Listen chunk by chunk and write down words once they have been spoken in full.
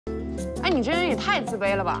哎，你这人也太自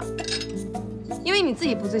卑了吧！因为你自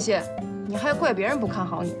己不自信，你还怪别人不看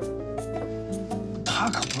好你。他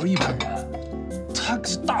可不是一般人，他可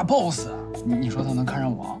是大 boss 啊！你说他能看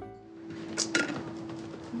上我？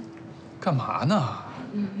干嘛呢？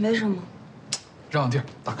没什么。让地儿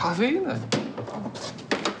打咖啡呢。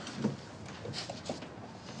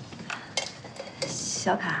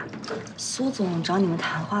小卡，苏总找你们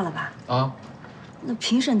谈话了吧？啊？那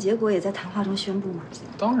评审结果也在谈话中宣布吗？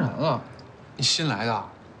当然了，你新来的。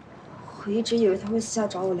我一直以为他会私下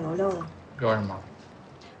找我聊聊的。聊什么？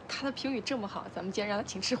他的评语这么好，咱们竟然让他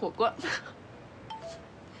请吃火锅。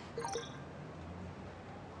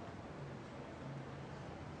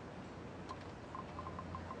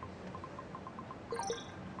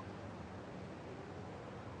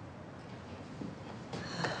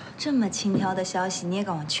这么轻佻的消息，你也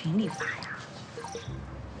敢往群里发呀？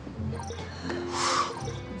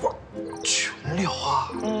我群聊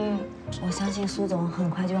啊？我相信苏总很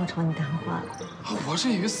快就要找你谈话了。我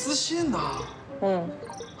是以为私信呢。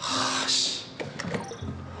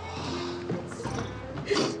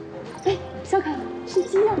哎，小凯，吃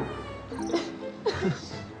鸡啊！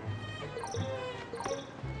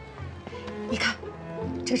你看，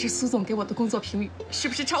这是苏总给我的工作评语，是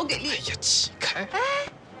不是超给力？哎呀，起开！哎，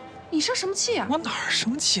你生什么气啊？我哪儿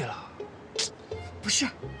生气了？不是，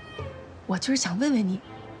我就是想问问你，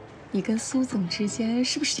你跟苏总之间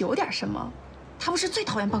是不是有点什么？他不是最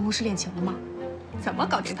讨厌办公室恋情了吗？怎么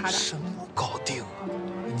搞定他的？什么搞定啊？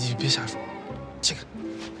你别瞎说，这个。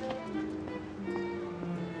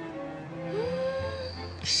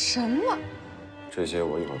什么？这些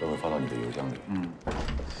我一会儿都会发到你的邮箱里。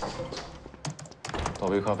倒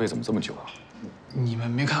杯咖啡怎么这么久啊？你们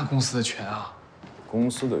没看公司的群啊？公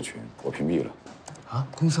司的群我屏蔽了。啊，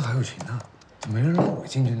公司还有群呢？怎么没人让我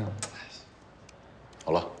进去呢？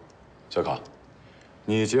好了，小卡，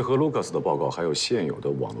你结合 Lucas 的报告，还有现有的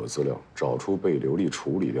网络资料，找出被刘丽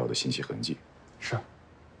处理掉的信息痕迹。是。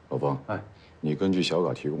老方，你根据小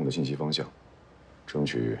卡提供的信息方向，争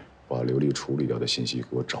取把刘丽处理掉的信息给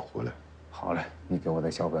我找回来。好嘞，你给我在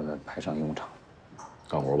小本本派上用场。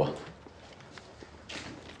干活吧。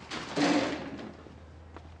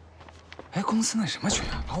哎，公司那什么群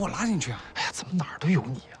啊？把我拉进去啊！哎呀，怎么哪儿都有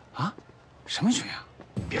你呀？啊？什么群啊？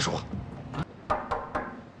别说话。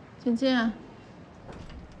简简，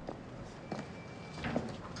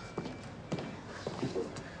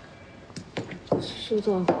苏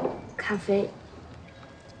总，咖啡。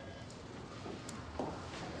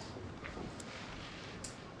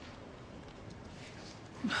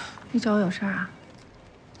你找我有事啊？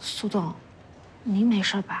苏总，您没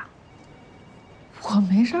事吧？我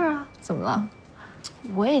没事啊，怎么了？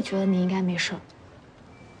我也觉得你应该没事。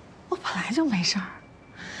我本来就没事儿。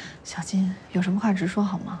小金，有什么话直说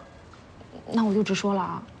好吗？那我就直说了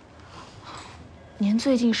啊。您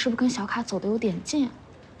最近是不是跟小卡走得有点近？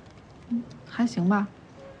还行吧。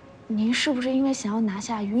您是不是因为想要拿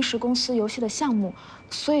下云石公司游戏的项目，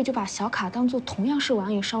所以就把小卡当做同样是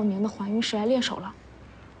网瘾少年的黄云石来练手了？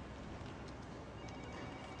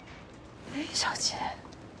哎，小金，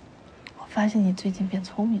我发现你最近变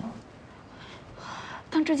聪明了。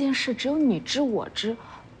但这件事只有你知我知，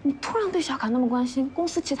你突然对小卡那么关心，公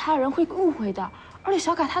司其他人会误会的，而且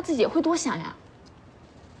小卡他自己也会多想呀。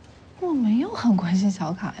我没有很关心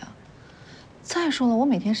小卡呀。再说了，我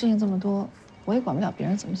每天事情这么多，我也管不了别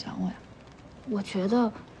人怎么想我呀。我觉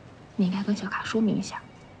得你应该跟小卡说明一下。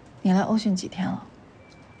你来欧讯几天了？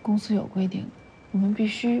公司有规定，我们必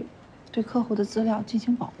须对客户的资料进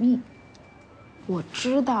行保密。我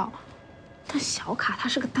知道，但小卡他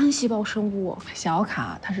是个单细胞生物。小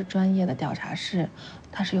卡他是专业的调查师，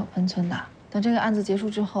他是有分寸的。等这个案子结束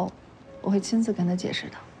之后，我会亲自跟他解释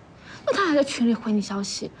的。那他还在群里回你消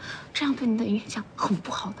息，这样对你的影响很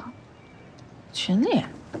不好的。群里？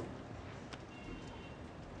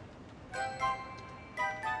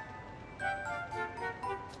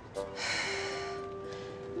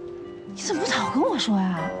你怎么不早跟我说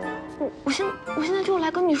呀？我现在就来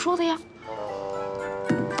跟你说的呀。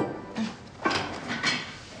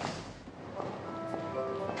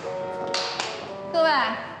各位，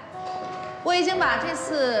我已经把这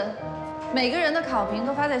次每个人的考评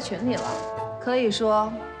都发在群里了。可以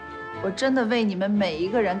说，我真的为你们每一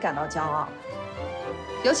个人感到骄傲，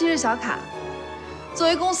尤其是小卡，作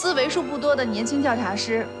为公司为数不多的年轻调查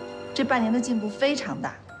师，这半年的进步非常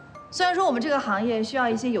大。虽然说我们这个行业需要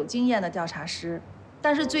一些有经验的调查师，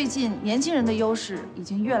但是最近年轻人的优势已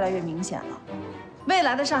经越来越明显了。未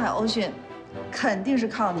来的上海欧讯，肯定是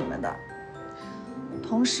靠你们的。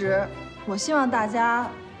同时，我希望大家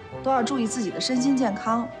都要注意自己的身心健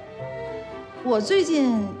康。我最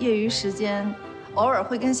近业余时间偶尔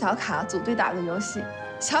会跟小卡组队打个游戏。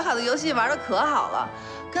小卡的游戏玩的可好了，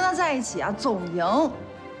跟他在一起啊总赢，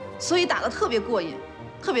所以打得特别过瘾，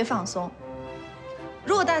特别放松。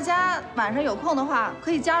如果大家晚上有空的话，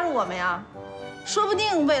可以加入我们呀，说不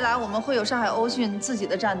定未来我们会有上海欧讯自己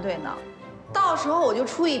的战队呢。到时候我就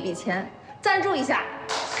出一笔钱赞助一下。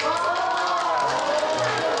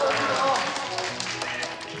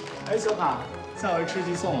哎，小卡，下回吃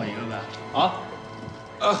鸡送我一个呗。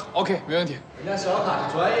啊，OK， 没问题。人家小卡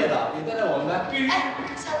是专业的，你带带我们呗。哎，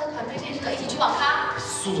夏冬团队建设一起去网咖。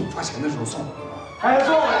苏总发钱的时候送我。哎，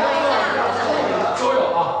送我一个，都有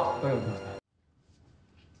啊，都有。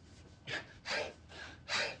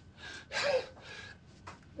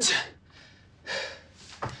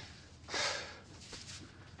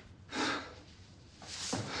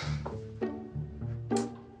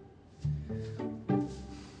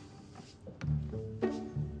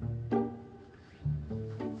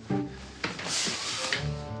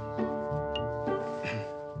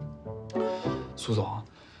苏总，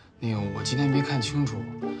那个我今天没看清楚，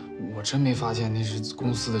我真没发现那是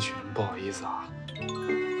公司的群，不好意思啊。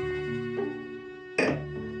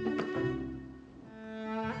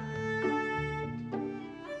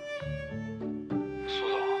苏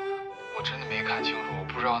总，我真的没看清楚，我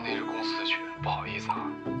不知道那是公司的群，不好意思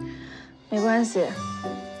啊。没关系，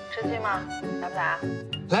吃鸡吗？打不打？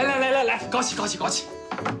来，高起。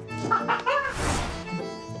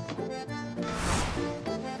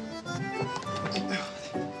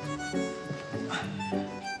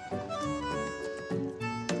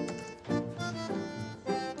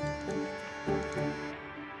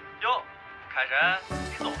凯神，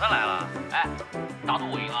你总算来了！哎，打赌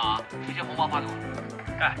我赢了啊，直接红包发给我。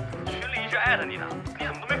哎，群里一直艾特你呢，你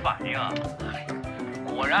怎么都没反应啊？哎，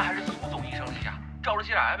果然还是苏总一声令下，照着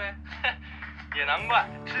起来呗。也难怪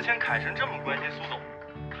之前凯神这么关心苏总，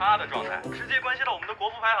他的状态直接关系到我们的国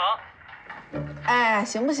服排行。哎，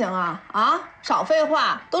行不行啊？啊，少废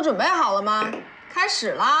话，都准备好了吗？开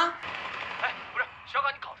始啦！哎，不是，小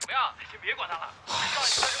卡，你搞什么呀？先别管他了，上一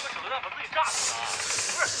次扔个手榴弹把自己炸死了。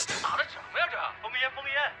不是，打的什么呀这？封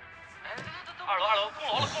烟！哎，走，二楼，攻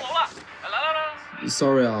楼了！来。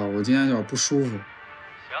Sorry 啊，我今天有点不舒服。行，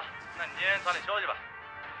那你今天早点休息吧。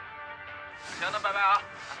行，那拜拜啊。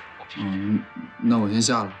那我先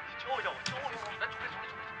下了。你教我，来准备。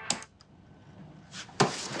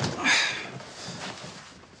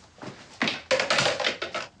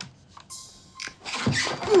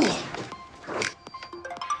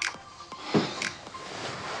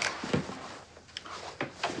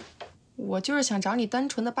我就是想找你单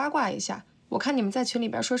纯的八卦一下。我看你们在群里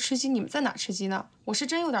边说吃鸡，你们在哪吃鸡呢？我是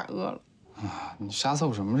真有点饿了。啊，你瞎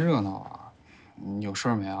凑什么热闹啊？你有事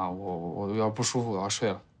儿没啊？我有点不舒服，我要睡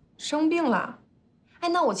了。生病了？哎，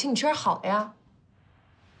那我请你吃点好的呀。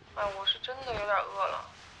哎，我是真的有点饿了。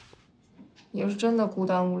也是真的孤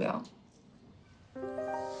单无聊。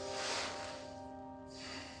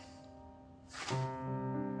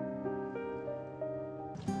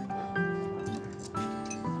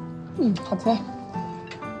好吃。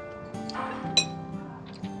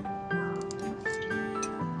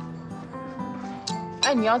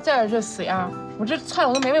哎，你要再是这死样，我这菜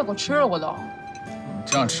我都没胃口吃了，我都。你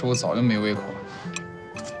这样吃我早就没胃口了。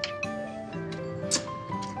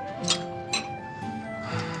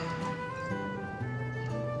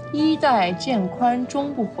衣带渐宽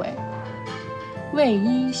终不悔，为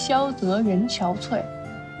伊消得人憔悴。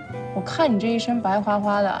我看你这一身白花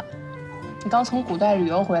花的，你刚从古代旅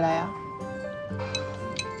游回来呀？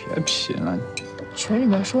别贫了你。群里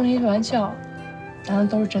面说那些玩笑，难道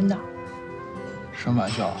都是真的？什么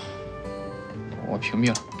玩笑啊？我屏蔽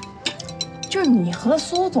了。就是你和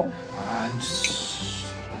苏总。啊，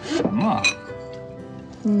什么？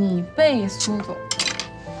你被苏总。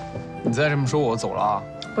你再这么说，我走了啊？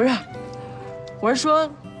不是，我是说，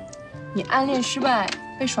你暗恋失败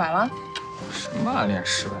被甩了。什么暗恋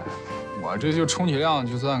失败？我这就充其量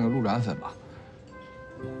就算个路转粉吧。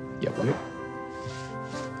也不对，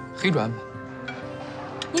黑转粉。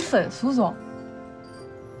你粉苏总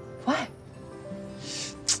 ？Why？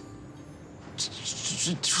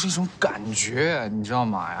 这就是一种感觉，你知道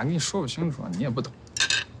吗？呀，跟你说不清楚，你也不懂。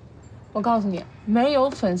我告诉你，没有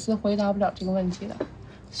粉丝回答不了这个问题的。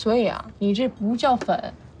所以啊，你这不叫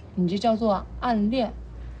粉，你这叫做暗恋。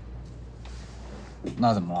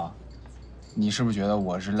那怎么了？你是不是觉得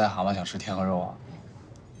我是癞蛤蟆想吃天鹅肉啊？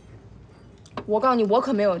我告诉你，我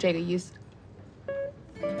可没有这个意思。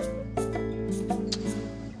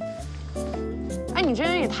哎，你这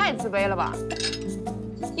人也太自卑了吧！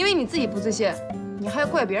因为你自己不自信，你还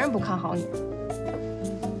怪别人不看好你。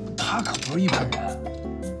他可不是一般人，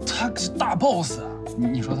他可是大 boss。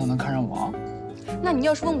你说他能看上我啊？那你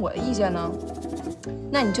要是问我的意见呢？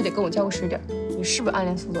那你就得跟我交个实底儿，你是不是暗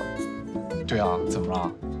恋苏总？对啊，怎么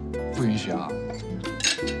了？不允许啊？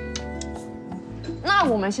那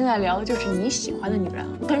我们现在聊的就是你喜欢的女人，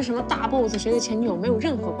跟什么大 boss 谁的前女友没有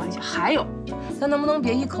任何关系。还有，咱能不能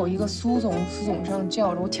别一口一个苏总这样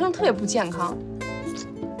叫着，我听着特别不健康。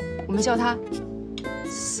我们叫她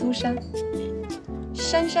苏珊、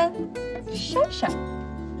珊珊、珊珊。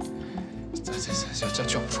这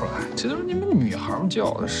叫不出来，这都是你们女孩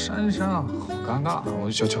叫的。珊珊啊，好尴尬，我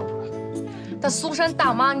就叫不出来。但苏珊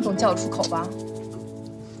大妈，你总叫得出口吧？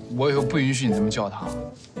我以后不允许你这么叫她。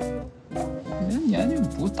你年纪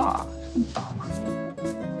不大，大妈。